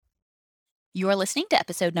You're listening to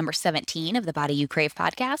episode number 17 of the Body You Crave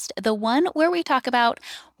podcast, the one where we talk about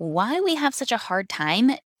why we have such a hard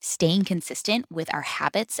time staying consistent with our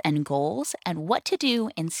habits and goals and what to do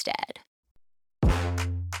instead.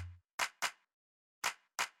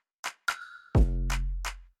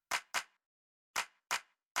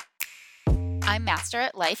 I'm Master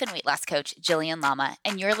Life and Weight Loss Coach Jillian Lama,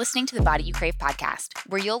 and you're listening to the Body You Crave podcast,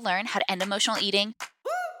 where you'll learn how to end emotional eating,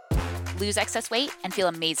 lose excess weight, and feel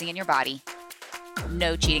amazing in your body.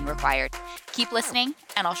 No cheating required. Keep listening,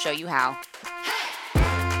 and I'll show you how.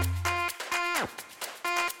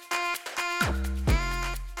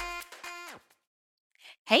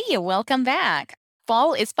 Hey, welcome back.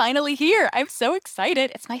 Fall is finally here. I'm so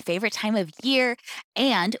excited. It's my favorite time of year.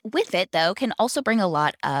 And with it, though, can also bring a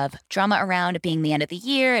lot of drama around it being the end of the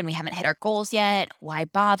year and we haven't hit our goals yet. Why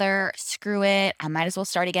bother? Screw it. I might as well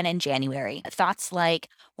start again in January. Thoughts like,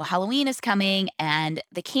 well, Halloween is coming and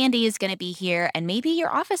the candy is going to be here. And maybe your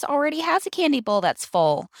office already has a candy bowl that's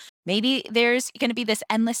full. Maybe there's going to be this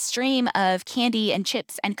endless stream of candy and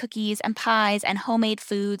chips and cookies and pies and homemade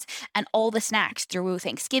foods and all the snacks through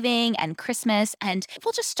Thanksgiving and Christmas, and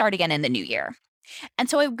we'll just start again in the new year.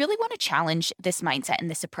 And so I really want to challenge this mindset and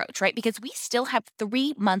this approach, right? Because we still have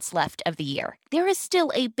 3 months left of the year. There is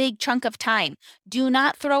still a big chunk of time. Do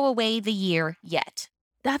not throw away the year yet.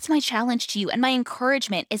 That's my challenge to you. And my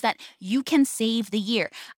encouragement is that you can save the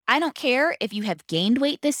year. I don't care if you have gained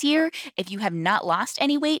weight this year, if you have not lost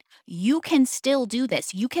any weight, you can still do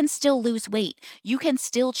this. You can still lose weight. You can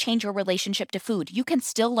still change your relationship to food. You can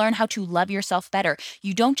still learn how to love yourself better.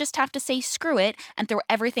 You don't just have to say screw it and throw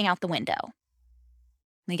everything out the window.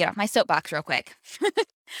 Let me get off my soapbox real quick.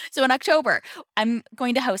 So in October, I'm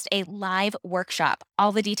going to host a live workshop.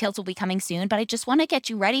 All the details will be coming soon, but I just want to get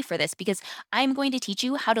you ready for this because I'm going to teach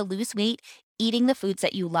you how to lose weight eating the foods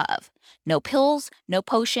that you love. No pills, no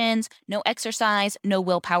potions, no exercise, no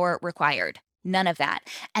willpower required. None of that.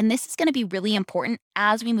 And this is going to be really important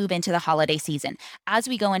as we move into the holiday season, as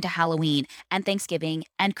we go into Halloween and Thanksgiving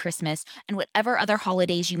and Christmas and whatever other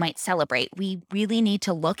holidays you might celebrate. We really need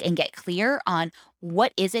to look and get clear on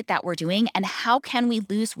what is it that we're doing and how can we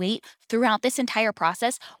lose weight throughout this entire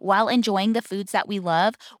process while enjoying the foods that we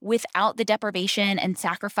love without the deprivation and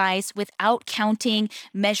sacrifice, without counting,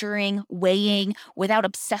 measuring, weighing, without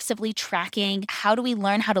obsessively tracking. How do we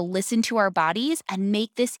learn how to listen to our bodies and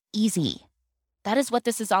make this easy? That is what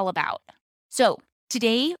this is all about. So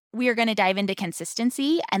today we are going to dive into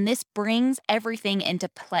consistency, and this brings everything into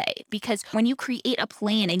play because when you create a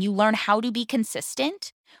plan and you learn how to be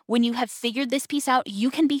consistent, when you have figured this piece out, you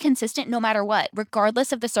can be consistent no matter what,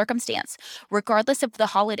 regardless of the circumstance, regardless of the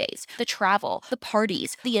holidays, the travel, the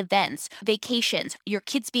parties, the events, vacations, your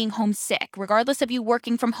kids being homesick, regardless of you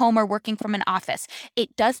working from home or working from an office.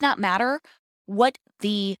 It does not matter what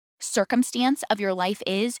the circumstance of your life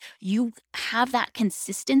is, you have that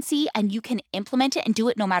consistency and you can implement it and do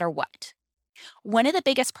it no matter what. One of the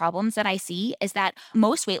biggest problems that I see is that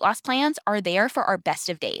most weight loss plans are there for our best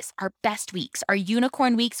of days, our best weeks, our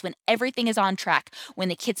unicorn weeks when everything is on track, when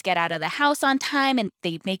the kids get out of the house on time and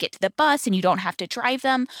they make it to the bus and you don't have to drive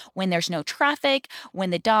them, when there's no traffic,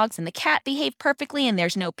 when the dogs and the cat behave perfectly and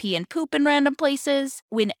there's no pee and poop in random places,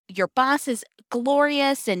 when your boss is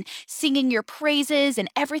glorious and singing your praises and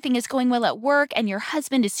everything is going well at work and your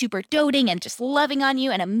husband is super doting and just loving on you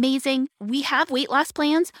and amazing. We have weight loss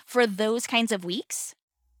plans for those kinds of weeks.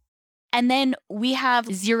 And then we have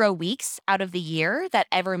 0 weeks out of the year that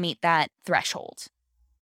ever meet that threshold.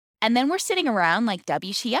 And then we're sitting around like,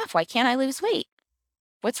 WTF, why can't I lose weight?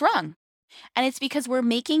 What's wrong? And it's because we're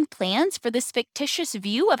making plans for this fictitious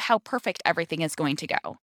view of how perfect everything is going to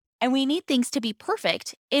go. And we need things to be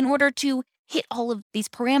perfect in order to hit all of these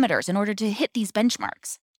parameters, in order to hit these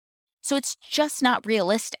benchmarks. So it's just not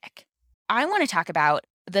realistic. I want to talk about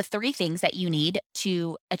the 3 things that you need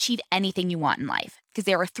to achieve anything you want in life, because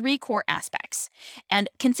there are 3 core aspects, and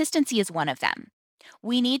consistency is one of them.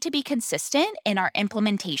 We need to be consistent in our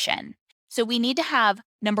implementation. So we need to have,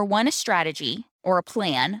 number 1, a strategy or a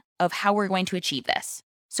plan of how we're going to achieve this.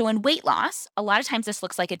 So in weight loss, a lot of times this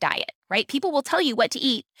looks like a diet, right? People will tell you what to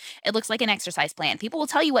eat. It looks like an exercise plan. People will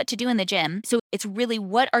tell you what to do in the gym. So it's really,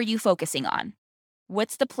 what are you focusing on?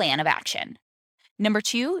 What's the plan of action? Number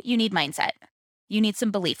 2, you need mindset. You need some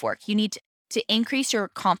belief work. You need to increase your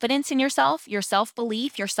confidence in yourself, your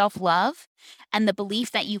self-belief, your self-love, and the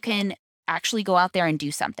belief that you can actually go out there and do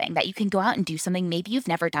something, that you can go out and do something maybe you've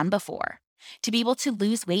never done before. To be able to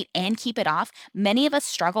lose weight and keep it off, many of us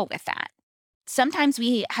struggle with that. Sometimes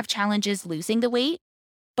we have challenges losing the weight,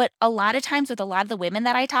 but a lot of times with a lot of the women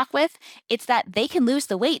that I talk with, it's that they can lose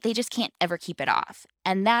the weight, they just can't ever keep it off.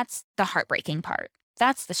 And that's the heartbreaking part.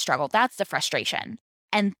 That's the struggle. That's the frustration.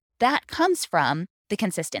 And that comes from the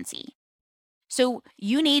consistency. So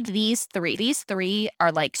you need these three. These three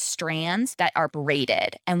are like strands that are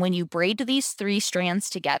braided. And when you braid these three strands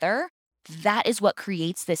together, that is what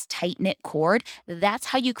creates this tight knit cord. That's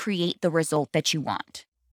how you create the result that you want,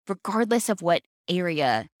 regardless of what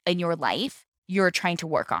area in your life you're trying to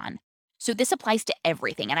work on. So this applies to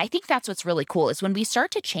everything. And I think that's what's really cool is when we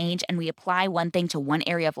start to change and we apply one thing to one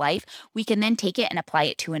area of life, we can then take it and apply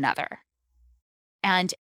it to another.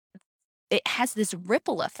 And it has this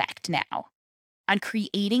ripple effect now on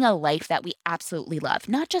creating a life that we absolutely love,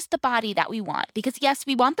 not just the body that we want. Because yes,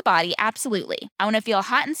 we want the body, absolutely. I want to feel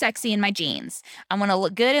hot and sexy in my jeans. I want to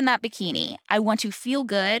look good in that bikini. I want to feel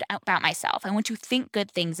good about myself. I want to think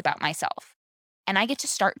good things about myself. And I get to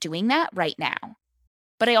start doing that right now.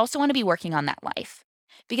 But I also want to be working on that life.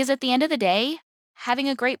 Because at the end of the day, having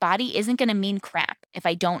a great body isn't going to mean crap if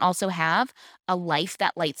I don't also have a life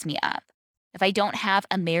that lights me up. If I don't have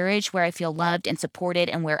a marriage where I feel loved and supported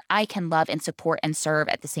and where I can love and support and serve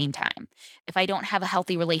at the same time. If I don't have a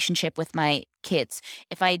healthy relationship with my kids.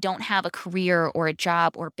 If I don't have a career or a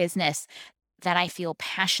job or business that I feel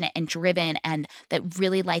passionate and driven and that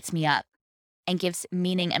really lights me up and gives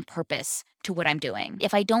meaning and purpose to what I'm doing.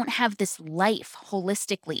 If I don't have this life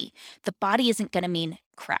holistically, the body isn't going to mean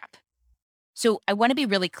crap. So I want to be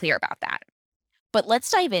really clear about that. But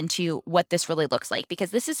let's dive into what this really looks like,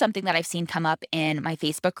 because this is something that I've seen come up in my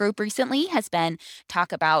Facebook group recently has been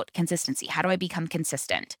talk about consistency. How do I become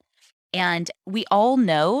consistent? And we all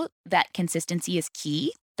know that consistency is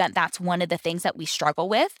key, that that's one of the things that we struggle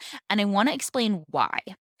with. And I want to explain why.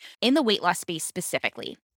 In the weight loss space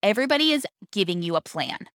specifically, everybody is giving you a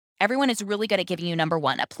plan. Everyone is really good at giving you, number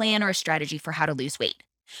one, a plan or a strategy for how to lose weight.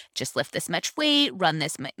 Just lift this much weight, run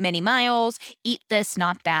this many miles, eat this,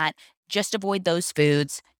 not that. Just avoid those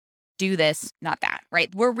foods, do this, not that,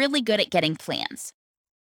 right? We're really good at getting plans.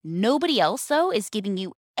 Nobody else, though, is giving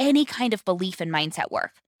you any kind of belief and mindset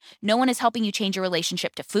work. No one is helping you change your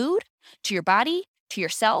relationship to food, to your body, to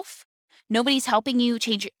yourself. Nobody's helping you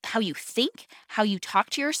change how you think, how you talk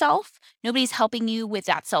to yourself. Nobody's helping you with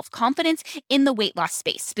that self-confidence in the weight loss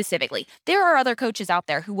space specifically. There are other coaches out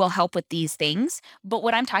there who will help with these things, but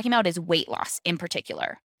what I'm talking about is weight loss in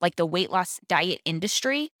particular, like the weight loss diet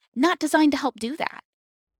industry. Not designed to help do that.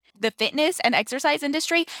 The fitness and exercise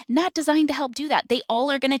industry, not designed to help do that. They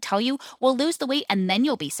all are going to tell you, well, lose the weight and then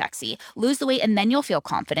you'll be sexy. Lose the weight and then you'll feel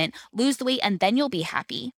confident. Lose the weight and then you'll be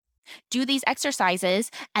happy. Do these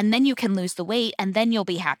exercises and then you can lose the weight and then you'll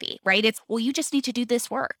be happy, right? It's, well, you just need to do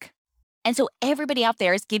this work. And so everybody out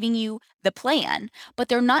there is giving you the plan, but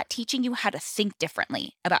they're not teaching you how to think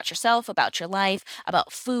differently about yourself, about your life,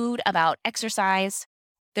 about food, about exercise.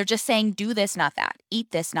 They're just saying, do this, not that.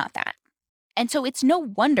 Eat this, not that. And so it's no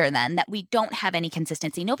wonder then that we don't have any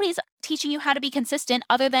consistency. Nobody's teaching you how to be consistent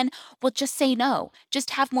other than, well, just say no.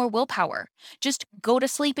 Just have more willpower. Just go to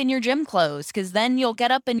sleep in your gym clothes because then you'll get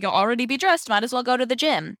up and you'll already be dressed. Might as well go to the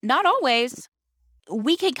gym. Not always.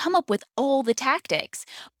 We can come up with all the tactics,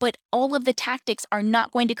 but all of the tactics are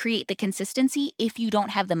not going to create the consistency if you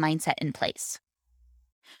don't have the mindset in place.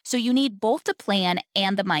 So you need both the plan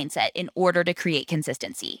and the mindset in order to create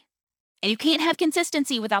consistency. And you can't have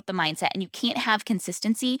consistency without the mindset, and you can't have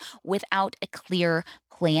consistency without a clear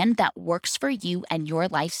plan that works for you and your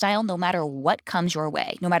lifestyle, no matter what comes your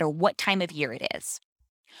way, no matter what time of year it is.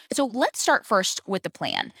 So let's start first with the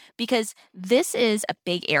plan, because this is a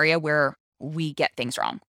big area where we get things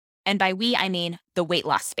wrong. And by we, I mean the weight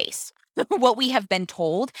loss space. What we have been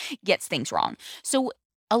told gets things wrong. So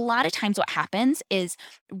a lot of times what happens is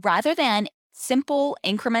rather than simple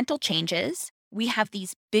incremental changes, we have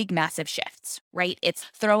these big, massive shifts, right? It's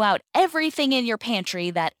throw out everything in your pantry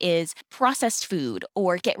that is processed food,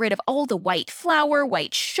 or get rid of all the white flour,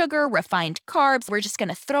 white sugar, refined carbs. We're just going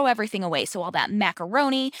to throw everything away. So all that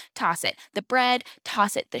macaroni, toss it. The bread,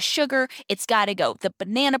 toss it. The sugar, it's got to go. The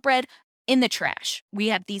banana bread, in the trash. We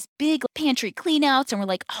have these big pantry cleanouts and we're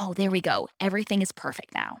like, oh, there we go. Everything is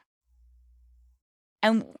perfect now.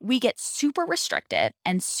 And we get super restricted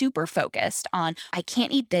and super focused on, I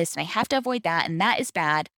can't eat this and I have to avoid that and that is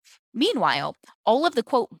bad. Meanwhile, all of the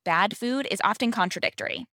quote bad food is often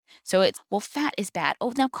contradictory. So it's, well, fat is bad.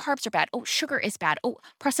 Oh, now carbs are bad. Oh, sugar is bad. Oh,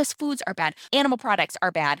 processed foods are bad. Animal products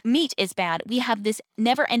are bad. Meat is bad. We have this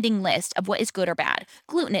never ending list of what is good or bad.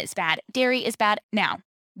 Gluten is bad. Dairy is bad. Now,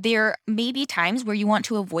 there may be times where you want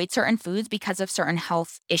to avoid certain foods because of certain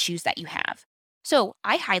health issues that you have. So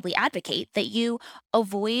I highly advocate that you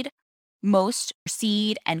avoid most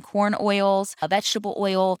seed and corn oils, vegetable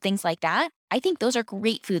oil, things like that. I think those are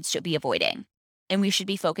great foods to be avoiding. And we should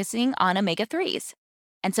be focusing on omega-3s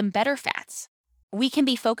and some better fats. We can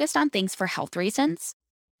be focused on things for health reasons,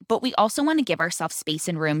 but we also want to give ourselves space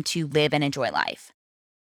and room to live and enjoy life.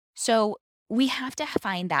 So we have to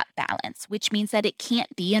find that balance, which means that it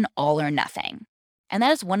can't be an all or nothing. And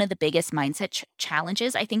that is one of the biggest mindset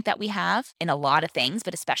challenges I think that we have in a lot of things,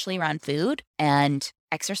 but especially around food and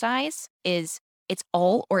exercise is it's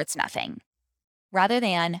all or it's nothing rather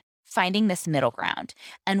than finding this middle ground.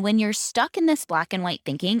 And when you're stuck in this black and white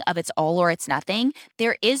thinking of it's all or it's nothing,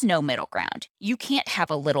 there is no middle ground. You can't have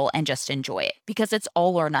a little and just enjoy it because it's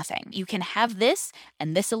all or nothing. You can have this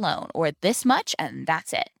and this alone, or this much and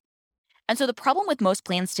that's it. And so the problem with most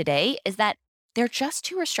plans today is that they're just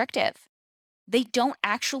too restrictive. They don't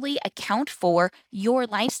actually account for your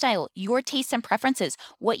lifestyle, your tastes and preferences,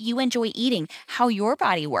 what you enjoy eating, how your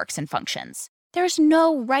body works and functions. There's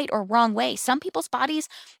no right or wrong way. Some people's bodies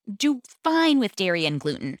do fine with dairy and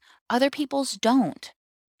gluten, other people's don't.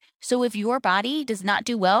 So if your body does not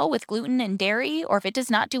do well with gluten and dairy, or if it does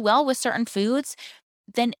not do well with certain foods,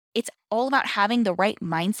 then it's all about having the right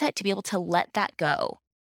mindset to be able to let that go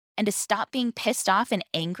and to stop being pissed off and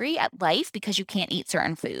angry at life because you can't eat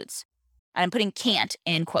certain foods. And I'm putting can't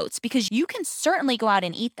in quotes because you can certainly go out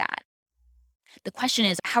and eat that. The question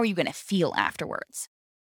is, how are you going to feel afterwards?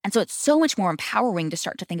 And so it's so much more empowering to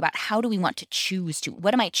start to think about how do we want to choose to,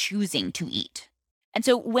 what am I choosing to eat? And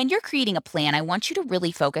so when you're creating a plan, I want you to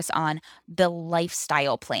really focus on the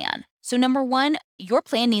lifestyle plan. So number one, your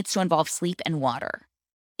plan needs to involve sleep and water.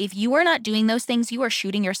 If you are not doing those things, you are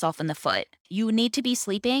shooting yourself in the foot. You need to be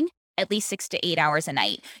sleeping at least 6 to 8 hours a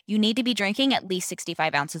night. You need to be drinking at least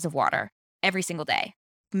 65 ounces of water every single day,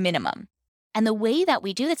 minimum. And the way that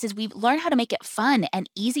we do this is we learn how to make it fun and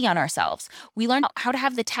easy on ourselves. We learn how to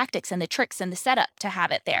have the tactics and the tricks and the setup to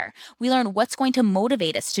have it there. We learn what's going to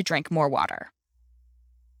motivate us to drink more water.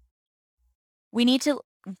 We need to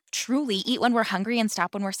truly eat when we're hungry and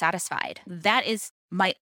stop when we're satisfied. That is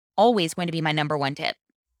always going to be my number one tip,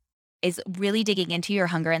 is really digging into your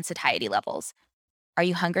hunger and satiety levels. Are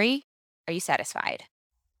you hungry? Are you satisfied?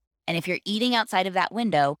 And if you're eating outside of that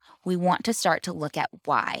window, we want to start to look at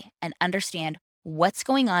why and understand what's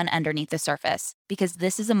going on underneath the surface, because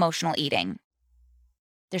this is emotional eating.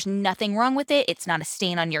 There's nothing wrong with it. It's not a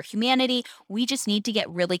stain on your humanity. We just need to get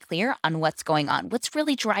really clear on what's going on. What's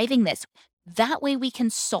really driving this? That way we can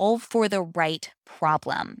solve for the right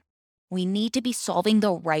problem. We need to be solving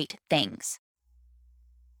the right things.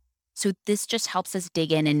 So this just helps us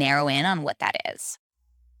dig in and narrow in on what that is.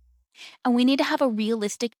 And we need to have a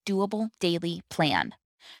realistic, doable daily plan.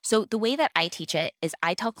 So the way that I teach it is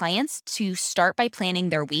I tell clients to start by planning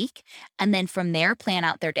their week and then from there plan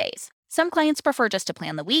out their days. Some clients prefer just to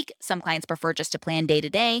plan the week. Some clients prefer just to plan day to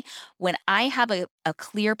day. When I have a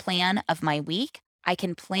clear plan of my week, I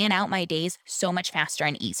can plan out my days so much faster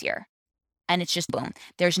and easier. And it's just boom.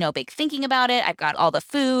 There's no big thinking about it. I've got all the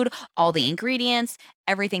food, all the ingredients,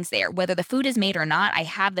 everything's there. Whether the food is made or not, I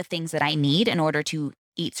have the things that I need in order to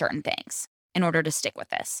eat certain things, in order to stick with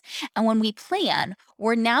this. And when we plan,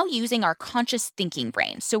 we're now using our conscious thinking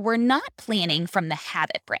brain. So we're not planning from the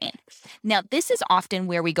habit brain. Now, this is often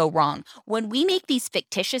where we go wrong. When we make these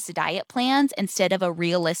fictitious diet plans instead of a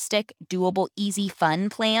realistic, doable, easy, fun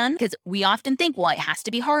plan, because we often think, well, it has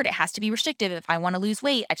to be hard. It has to be restrictive. If I want to lose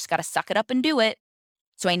weight, I just got to suck it up and do it.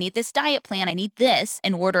 So I need this diet plan. I need this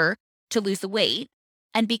in order to lose the weight.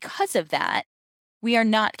 And because of that, we are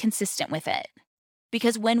not consistent with it.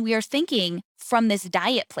 Because when we are thinking from this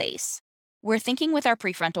diet place, we're thinking with our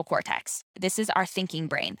prefrontal cortex. This is our thinking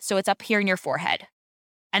brain. So it's up here in your forehead.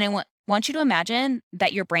 And I want you to imagine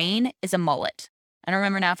that your brain is a mullet. I don't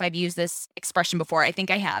remember now if I've used this expression before. I think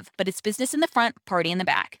I have. But it's business in the front, party in the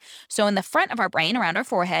back. So in the front of our brain, around our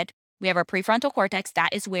forehead, we have our prefrontal cortex.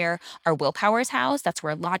 That is where our willpower is housed. That's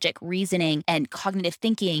where logic, reasoning, and cognitive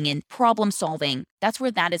thinking and problem solving, that's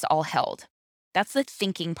where that is all held. That's the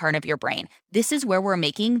thinking part of your brain. This is where we're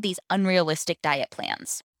making these unrealistic diet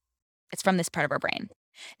plans. It's from this part of our brain.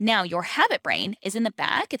 Now, your habit brain is in the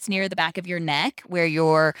back. It's near the back of your neck where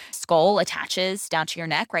your skull attaches down to your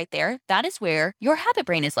neck right there. That is where your habit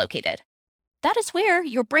brain is located. That is where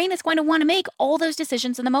your brain is going to want to make all those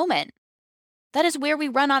decisions in the moment. That is where we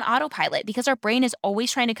run on autopilot because our brain is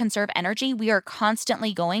always trying to conserve energy. We are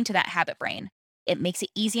constantly going to that habit brain. It makes it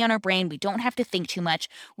easy on our brain. We don't have to think too much.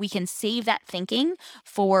 We can save that thinking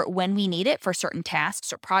for when we need it for certain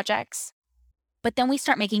tasks or projects. But then we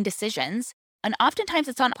start making decisions, and oftentimes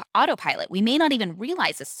it's on autopilot. We may not even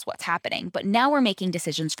realize this is what's happening, but now we're making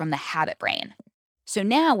decisions from the habit brain. So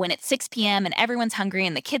now when it's 6 p.m. and everyone's hungry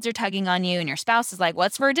and the kids are tugging on you and your spouse is like,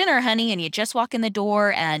 "What's for dinner, honey?" And you just walk in the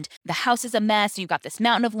door and the house is a mess. You've got this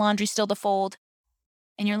mountain of laundry still to fold.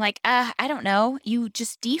 And you're like, I don't know. You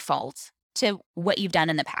just default to what you've done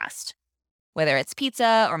in the past, whether it's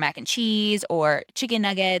pizza or mac and cheese or chicken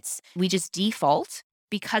nuggets. We just default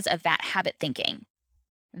because of that habit thinking.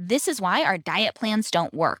 This is why our diet plans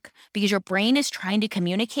don't work, because your brain is trying to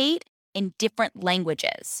communicate in different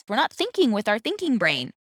languages. We're not thinking with our thinking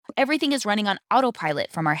brain. Everything is running on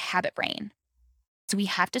autopilot from our habit brain. So we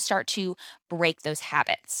have to start to break those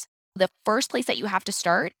habits. The first place that you have to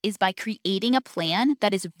start is by creating a plan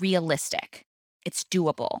that is realistic. It's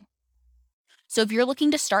doable. So if you're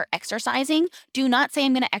looking to start exercising, do not say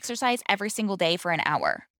I'm going to exercise every single day for an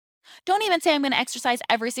hour. Don't even say I'm going to exercise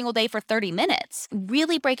every single day for 30 minutes.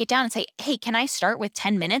 Really break it down and say, hey, can I start with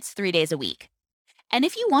 10 minutes 3 days a week? And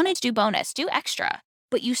if you wanted to do bonus, do extra.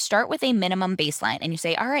 But you start with a minimum baseline and you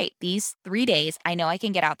say, all right, these 3 days, I know I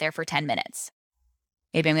can get out there for 10 minutes.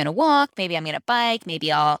 Maybe I'm going to walk, maybe I'm going to bike,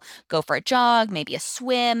 maybe I'll go for a jog, maybe a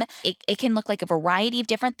swim. It can look like a variety of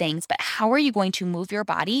different things, but how are you going to move your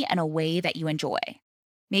body in a way that you enjoy?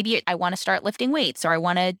 Maybe I want to start lifting weights, or I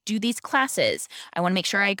want to do these classes. I want to make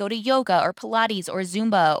sure I go to yoga or Pilates or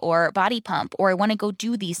Zumba or body pump, or I want to go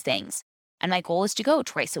do these things. And my goal is to go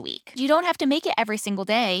twice a week. You don't have to make it every single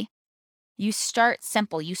day. You start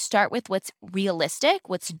simple. You start with what's realistic,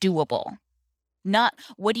 what's doable. Not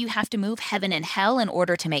what do you have to move heaven and hell in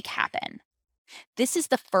order to make happen. This is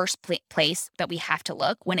the first place that we have to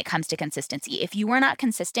look when it comes to consistency. If you are not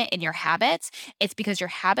consistent in your habits, it's because your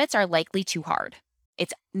habits are likely too hard.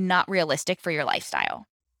 It's not realistic for your lifestyle.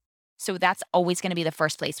 So that's always going to be the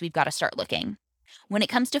first place we've got to start looking. When it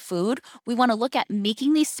comes to food, we want to look at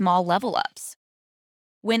making these small level ups.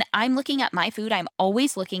 When I'm looking at my food, I'm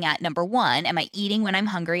always looking at number one, am I eating when I'm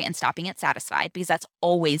hungry and stopping at satisfied? Because that's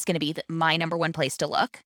always going to be my number one place to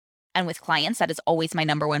look. And with clients, that is always my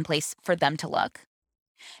number one place for them to look.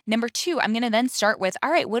 Number two, I'm going to then start with,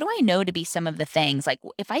 all right, what do I know to be some of the things? Like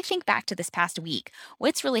if I think back to this past week,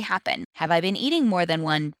 what's really happened? Have I been eating more than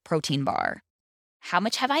one protein bar? How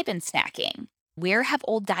much have I been snacking? Where have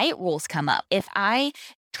old diet rules come up? If I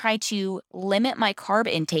try to limit my carb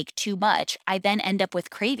intake too much, I then end up with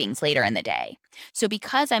cravings later in the day. So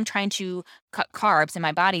because I'm trying to cut carbs and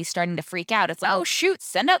my body's starting to freak out, it's like, oh shoot,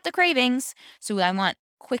 send out the cravings. So I want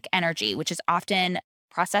quick energy, which is often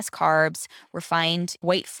processed carbs, refined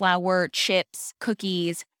white flour, chips,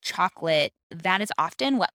 cookies, chocolate. That is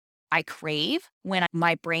often what I crave when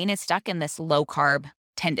my brain is stuck in this low carb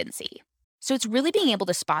tendency. So it's really being able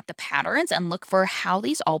to spot the patterns and look for how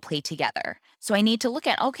these all play together. So I need to look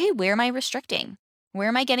at, okay, where am I restricting? Where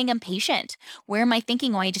am I getting impatient? Where am I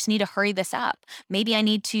thinking, oh, I just need to hurry this up? Maybe I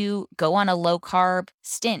need to go on a low carb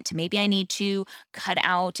stint. Maybe I need to cut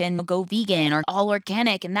out and go vegan or all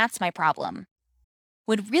organic, and that's my problem.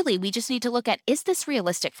 When really, we just need to look at, is this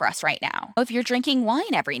realistic for us right now? If you're drinking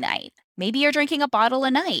wine every night, maybe you're drinking a bottle a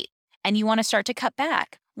night and you want to start to cut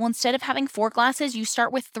back. Well, instead of having 4 glasses, you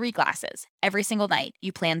start with 3 glasses. Every single night,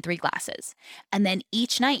 you plan 3 glasses. And then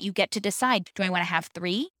each night you get to decide, do I want to have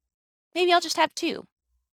 3? Maybe I'll just have 2.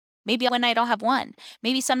 Maybe one night I'll have 1.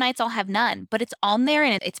 Maybe some nights I'll have none, but it's on there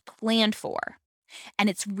and it's planned for. And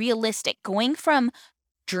it's realistic. Going from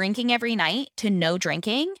drinking every night to no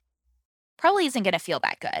drinking probably isn't going to feel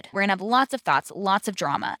that good. We're going to have lots of thoughts, lots of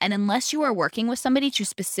drama. And unless you are working with somebody to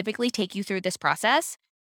specifically take you through this process,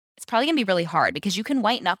 it's probably going to be really hard because you can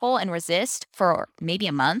white knuckle and resist for maybe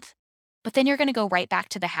a month, but then you're going to go right back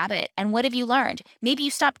to the habit. And what have you learned? Maybe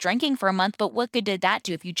you stopped drinking for a month, but what good did that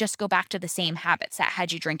do if you just go back to the same habits that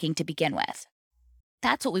had you drinking to begin with?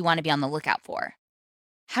 That's what we want to be on the lookout for.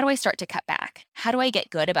 How do I start to cut back? How do I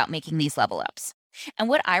get good about making these level ups? And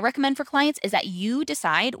what I recommend for clients is that you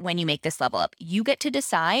decide when you make this level up. You get to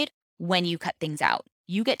decide when you cut things out.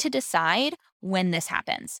 You get to decide when this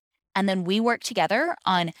happens. And then we work together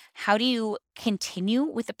on how do you continue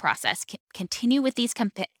with the process, continue with these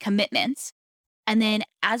commitments. And then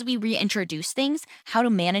as we reintroduce things, how to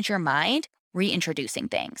manage your mind reintroducing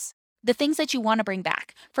things. The things that you want to bring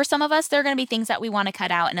back. For some of us, there are going to be things that we want to cut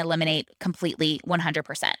out and eliminate completely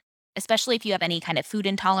 100%. Especially if you have any kind of food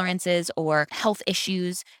intolerances or health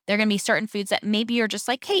issues, there are going to be certain foods that maybe you're just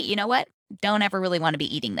like, hey, you know what? Don't ever really want to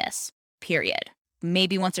be eating this, period.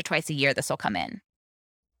 Maybe once or twice a year, this will come in.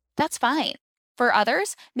 That's fine. For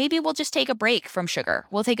others, maybe we'll just take a break from sugar.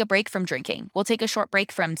 We'll take a break from drinking. We'll take a short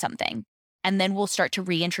break from something. And then we'll start to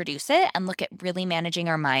reintroduce it and look at really managing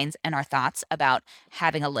our minds and our thoughts about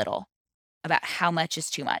having a little, about how much is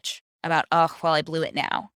too much, about, oh, well, I blew it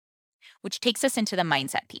now, which takes us into the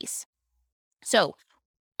mindset piece. So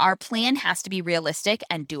Our plan has to be realistic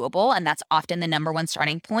and doable, and that's often the number one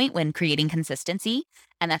starting point when creating consistency.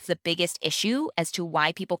 And that's the biggest issue as to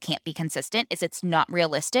why people can't be consistent is it's not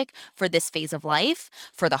realistic for this phase of life,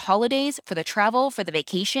 for the holidays, for the travel, for the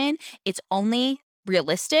vacation. It's only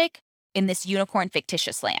realistic in this unicorn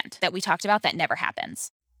fictitious land that we talked about that never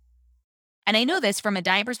happens. And I know this from a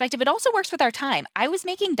diet perspective, it also works with our time. I was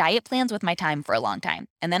making diet plans with my time for a long time.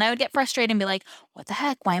 And then I would get frustrated and be like, what the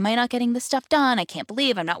heck? Why am I not getting this stuff done? I can't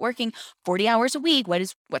believe I'm not working 40 hours a week.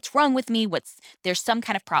 What's wrong with me? There's some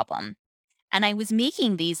kind of problem. And I was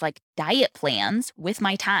making these like diet plans with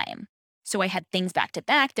my time. So I had things back to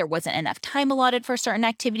back. There wasn't enough time allotted for certain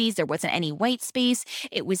activities. There wasn't any white space.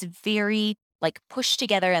 It was very like pushed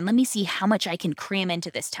together and let me see how much I can cram into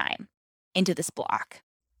this time, into this block.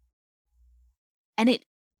 And it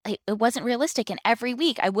wasn't realistic, and every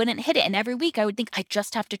week I wouldn't hit it, and every week I would think, "I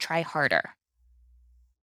just have to try harder."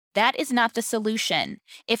 That is not the solution.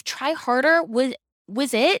 If try harder was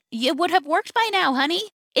it would have worked by now,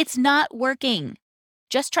 honey. It's not working.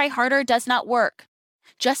 Just try harder does not work.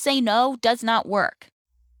 Just say no does not work.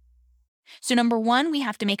 So number one, we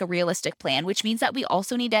have to make a realistic plan, which means that we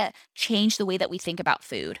also need to change the way that we think about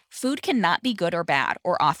food. Food cannot be good or bad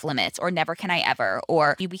or off limits or never can I ever,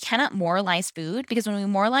 or we cannot moralize food because when we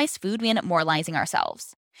moralize food, we end up moralizing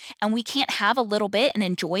ourselves. And we can't have a little bit and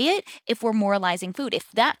enjoy it if we're moralizing food. If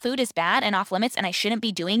that food is bad and off limits and I shouldn't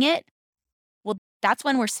be doing it, well, that's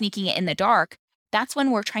when we're sneaking it in the dark. That's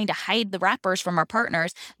when we're trying to hide the wrappers from our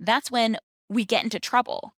partners. That's when we get into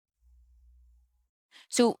trouble.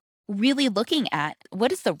 So really looking at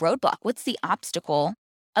what is the roadblock? What's the obstacle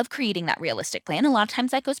of creating that realistic plan? A lot of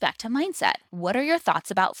times that goes back to mindset. What are your thoughts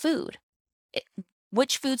about food? It-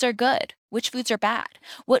 which foods are good? Which foods are bad?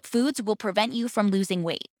 What foods will prevent you from losing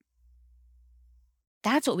weight?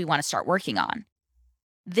 That's what we want to start working on.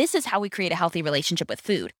 This is how we create a healthy relationship with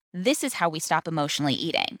food. This is how we stop emotionally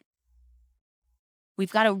eating.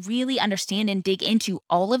 We've got to really understand and dig into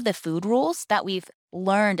all of the food rules that we've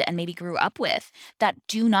learned and maybe grew up with that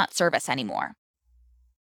do not serve us anymore.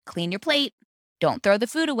 Clean your plate. Don't throw the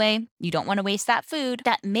food away. You don't want to waste that food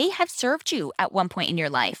that may have served you at one point in your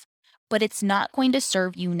life, but it's not going to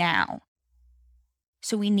serve you now.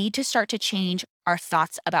 So we need to start to change our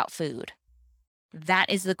thoughts about food. That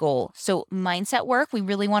is the goal. So mindset work, we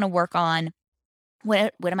really want to work on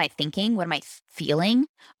what am I thinking? What am I feeling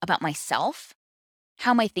about myself?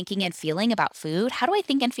 How am I thinking and feeling about food? How do I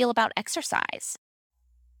think and feel about exercise?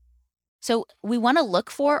 So we want to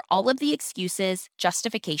look for all of the excuses,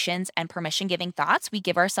 justifications, and permission giving thoughts we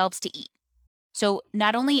give ourselves to eat. So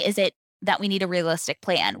not only is it that we need a realistic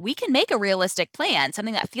plan, we can make a realistic plan,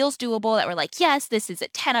 something that feels doable, that we're like, yes, this is a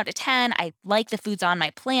 10 out of 10. I like the foods on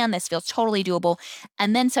my plan. This feels totally doable.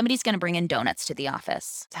 And then somebody's going to bring in donuts to the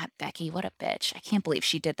office. That Becky, what a bitch. I can't believe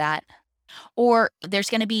she did that. Or there's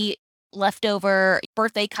going to be leftover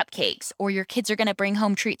birthday cupcakes, or your kids are going to bring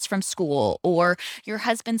home treats from school, or your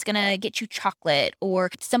husband's going to get you chocolate, or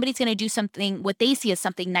somebody's going to do something, what they see as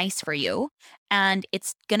something nice for you, and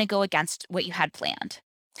it's going to go against what you had planned.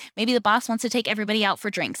 Maybe the boss wants to take everybody out for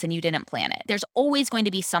drinks and you didn't plan it. There's always going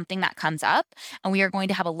to be something that comes up, and we are going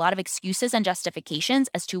to have a lot of excuses and justifications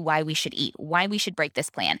as to why we should eat, why we should break this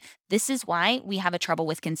plan. This is why we have a trouble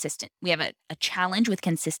with we have a challenge with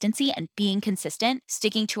consistency and being consistent,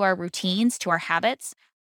 sticking to our routines, to our habits,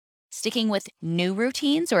 sticking with new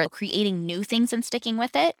routines or creating new things and sticking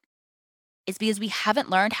with it. Is because we haven't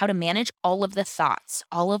learned how to manage all of the thoughts,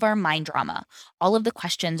 all of our mind drama, all of the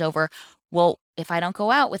questions over, well, if I don't go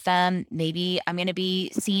out with them, maybe I'm going to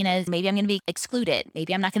be seen as, maybe I'm going to be excluded.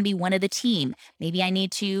 Maybe I'm not going to be one of the team. Maybe I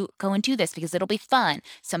need to go and do this because it'll be fun.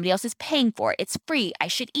 Somebody else is paying for it. It's free. I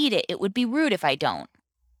should eat it. It would be rude if I don't.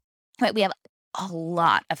 Right? We have a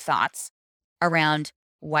lot of thoughts around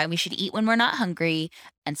why we should eat when we're not hungry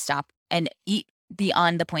and stop and eat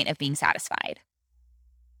beyond the point of being satisfied.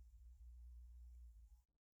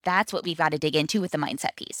 That's what we've got to dig into with the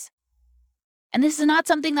mindset piece. And this is not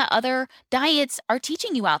something that other diets are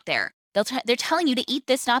teaching you out there. They're telling you to eat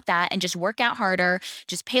this, not that, and just work out harder,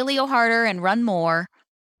 just paleo harder and run more.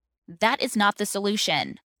 That is not the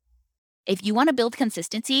solution. If you want to build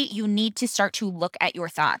consistency, you need to start to look at your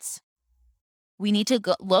thoughts. We need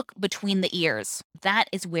to look between the ears. That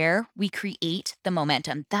is where we create the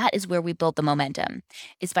momentum. That is where we build the momentum,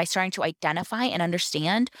 is by starting to identify and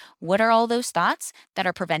understand what are all those thoughts that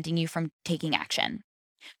are preventing you from taking action.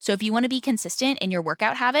 So if you want to be consistent in your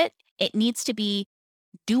workout habit, it needs to be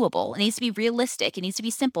doable. It needs to be realistic. It needs to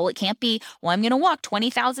be simple. It can't be, well, I'm going to walk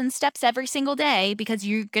 20,000 steps every single day, because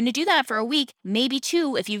you're going to do that for a week, maybe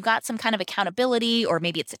two, if you've got some kind of accountability, or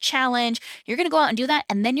maybe it's a challenge. You're going to go out and do that,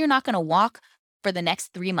 and then you're not going to walk for the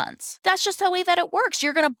next 3 months. That's just the way that it works.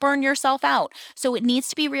 You're going to burn yourself out. So it needs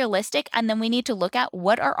to be realistic. And then we need to look at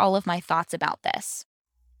what are all of my thoughts about this.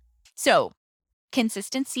 So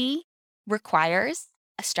consistency requires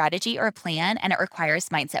a strategy or a plan, and it requires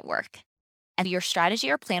mindset work. And your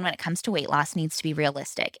strategy or plan when it comes to weight loss needs to be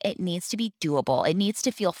realistic. It needs to be doable. It needs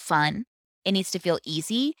to feel fun. It needs to feel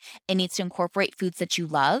easy. It needs to incorporate foods that you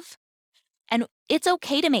love. And it's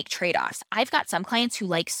okay to make trade offs. I've got some clients who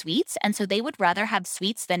like sweets, and so they would rather have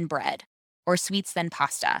sweets than bread, or sweets than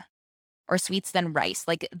pasta, or sweets than rice.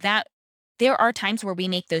 Like that, there are times where we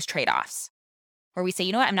make those trade offs, where we say,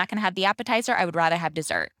 you know what, I'm not going to have the appetizer. I would rather have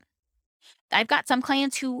dessert. I've got some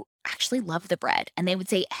clients who actually love the bread, and they would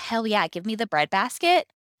say, hell yeah, give me the bread basket.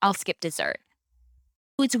 I'll skip dessert.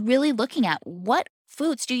 It's really looking at what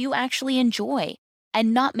foods do you actually enjoy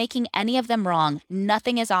and not making any of them wrong.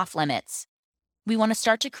 Nothing is off limits. We want to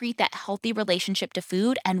start to create that healthy relationship to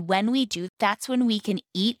food. And when we do, that's when we can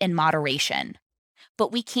eat in moderation.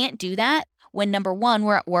 But we can't do that when, number one,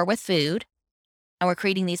 we're at war with food and we're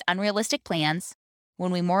creating these unrealistic plans,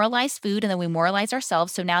 when we moralize food and then we moralize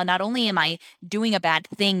ourselves. So now not only am I doing a bad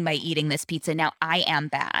thing by eating this pizza, now I am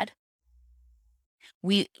bad.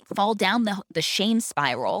 We fall down the shame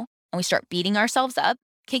spiral and we start beating ourselves up,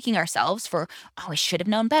 kicking ourselves for, oh, I should have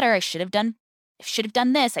known better. I should have done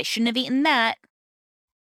this. I shouldn't have eaten that.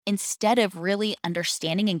 Instead of really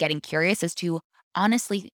understanding and getting curious as to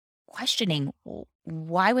honestly questioning,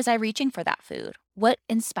 why was I reaching for that food? What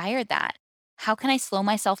inspired that? How can I slow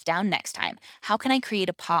myself down next time? How can I create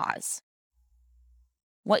a pause?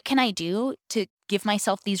 What can I do to give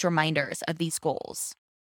myself these reminders of these goals?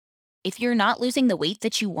 If you're not losing the weight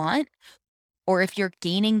that you want, or if you're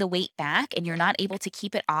gaining the weight back and you're not able to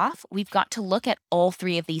keep it off, we've got to look at all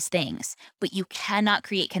three of these things. But you cannot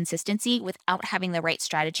create consistency without having the right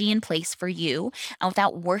strategy in place for you and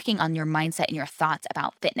without working on your mindset and your thoughts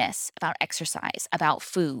about fitness, about exercise, about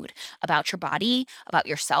food, about your body, about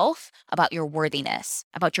yourself, about your worthiness,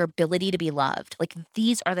 about your ability to be loved. Like,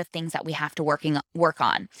 these are the things that we have to work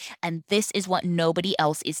on. And this is what nobody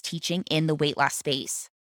else is teaching in the weight loss space.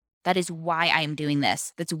 That is why I am doing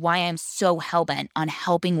this. That's why I'm so hellbent on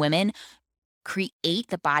helping women create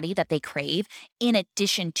the body that they crave in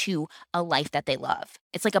addition to a life that they love.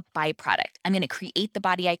 It's like a byproduct. I'm going to create the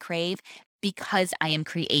body I crave because I am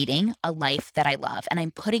creating a life that I love. And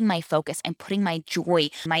I'm putting my focus, I'm putting my joy,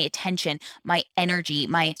 my attention, my energy,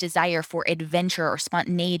 my desire for adventure or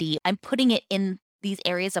spontaneity. I'm putting it in these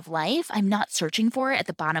areas of life. I'm not searching for it at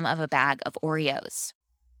the bottom of a bag of Oreos.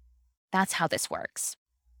 That's how this works.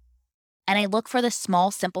 And I look for the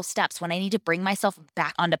small, simple steps when I need to bring myself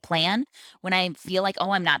back onto plan. When I feel like,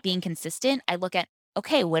 oh, I'm not being consistent, I look at,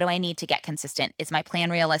 okay, what do I need to get consistent? Is my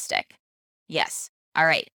plan realistic? Yes. All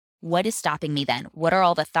right. What is stopping me then? What are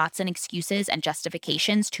all the thoughts and excuses and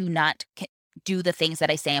justifications to not do the things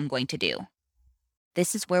that I say I'm going to do?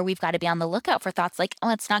 This is where we've got to be on the lookout for thoughts like,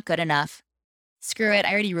 oh, it's not good enough. Screw it.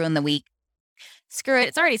 I already ruined the week. Screw it.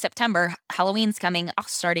 It's already September. Halloween's coming. I'll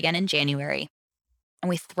start again in January. And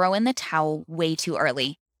we throw in the towel way too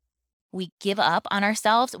early. We give up on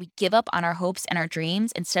ourselves. We give up on our hopes and our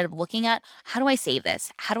dreams instead of looking at, how do I save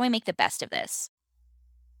this? How do I make the best of this?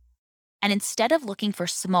 And instead of looking for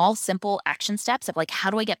small, simple action steps of like, how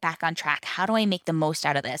do I get back on track? How do I make the most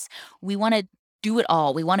out of this? We want to do it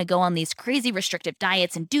all. We want to go on these crazy restrictive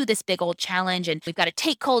diets and do this big old challenge. And we've got to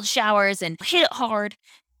take cold showers and hit it hard.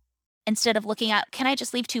 Instead of looking at, can I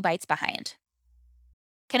just leave 2 bites behind?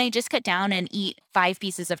 Can I just cut down and eat 5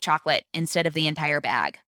 pieces of chocolate instead of the entire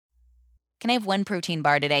bag? Can I have 1 protein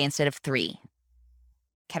bar today instead of 3?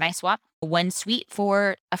 Can I swap 1 sweet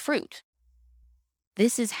for a fruit?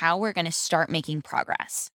 This is how we're going to start making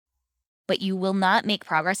progress. But you will not make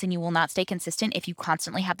progress and you will not stay consistent if you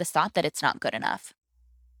constantly have this thought that it's not good enough.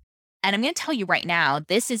 And I'm going to tell you right now,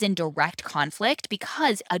 this is in direct conflict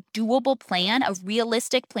because a doable plan, a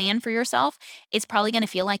realistic plan for yourself, is probably going to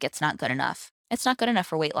feel like it's not good enough. It's not good enough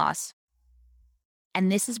for weight loss. And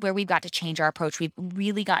this is where we've got to change our approach. We've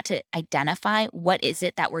really got to identify what is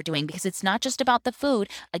it that we're doing, because it's not just about the food.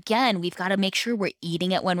 Again, we've got to make sure we're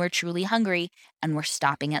eating it when we're truly hungry and we're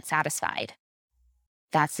stopping at satisfied.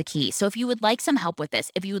 That's the key. So if you would like some help with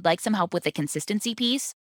this, if you would like some help with the consistency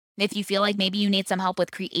piece, if you feel like maybe you need some help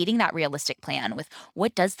with creating that realistic plan with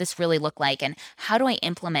what does this really look like and how do I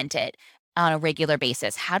implement it on a regular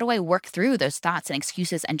basis? How do I work through those thoughts and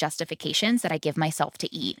excuses and justifications that I give myself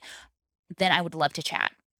to eat? Then I would love to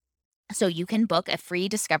chat. So you can book a free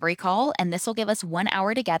discovery call, and this will give us 1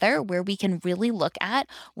 hour together where we can really look at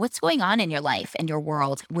what's going on in your life and your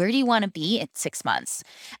world. Where do you want to be in 6 months?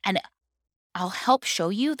 And I'll help show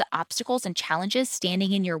you the obstacles and challenges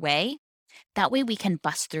standing in your way That way we can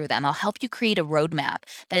bust through them. I'll help you create a roadmap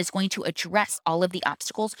that is going to address all of the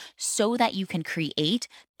obstacles so that you can create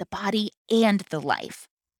the body and the life,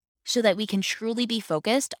 so that we can truly be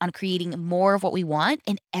focused on creating more of what we want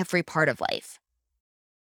in every part of life.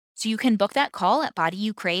 So you can book that call at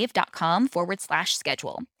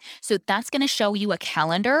bodyyoucrave.com/schedule. So that's going to show you a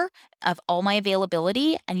calendar of all my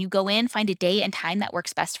availability, and you go in, find a day and time that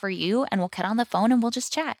works best for you, and we'll get on the phone and we'll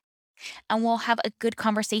just chat. And we'll have a good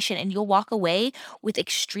conversation, and you'll walk away with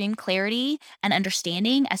extreme clarity and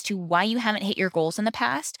understanding as to why you haven't hit your goals in the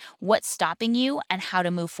past, what's stopping you, and how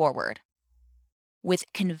to move forward with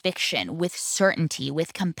conviction, with certainty,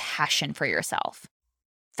 with compassion for yourself.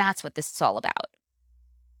 That's what this is all about.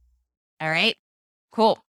 All right,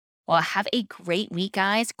 cool. Well, have a great week,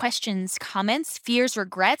 guys. Questions, comments, fears,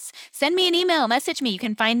 regrets, send me an email, message me. You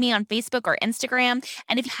can find me on Facebook or Instagram.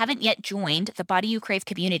 And if you haven't yet joined the Body You Crave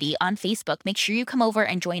community on Facebook, make sure you come over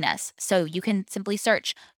and join us. So you can simply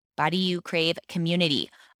search Body You Crave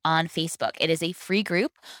community on Facebook. It is a free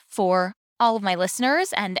group for all of my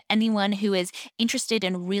listeners and anyone who is interested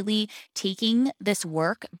in really taking this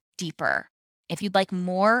work deeper. If you'd like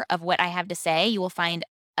more of what I have to say, you will find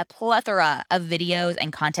a plethora of videos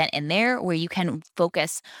and content in there where you can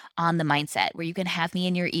focus on the mindset, where you can have me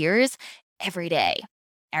in your ears every day.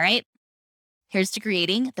 All right? Here's to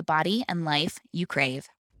creating the body and life you crave.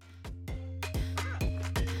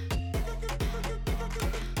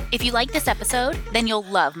 If you like this episode, then you'll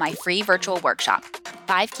love my free virtual workshop,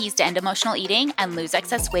 5 Keys to End Emotional Eating and Lose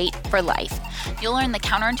Excess Weight for Life. You'll learn the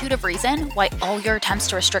counterintuitive reason why all your attempts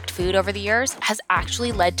to restrict food over the years has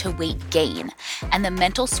actually led to weight gain, and the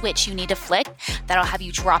mental switch you need to flick that'll have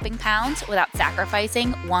you dropping pounds without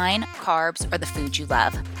sacrificing wine, carbs, or the food you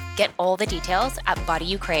love. Get all the details at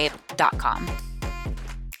bodyyoucrave.com.